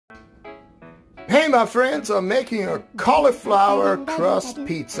Hey my friends, I'm making a cauliflower crust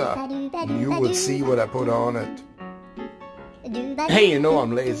pizza. You will see what I put on it. Hey, you know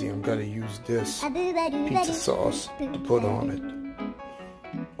I'm lazy. I'm gonna use this pizza sauce to put on it.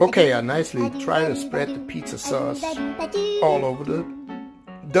 Okay, I nicely try to spread the pizza sauce all over the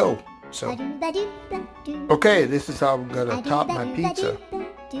dough. So, okay, this is how I'm gonna top my pizza.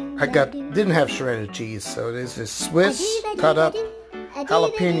 Didn't have shredded cheese, so this is Swiss cut up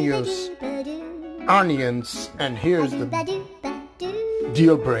jalapenos, onions, and here's the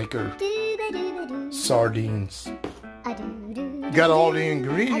deal breaker, sardines. Got all the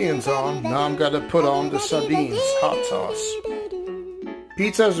ingredients on. Now I'm gonna put on the sardines, hot sauce.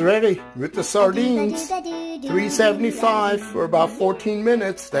 Pizza's ready with the sardines. $3.75 for about 14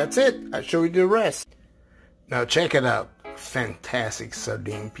 minutes. That's it. I'll show you the rest. Now check it out. Fantastic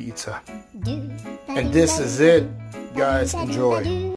sardine pizza. And this is it. Guys, enjoy.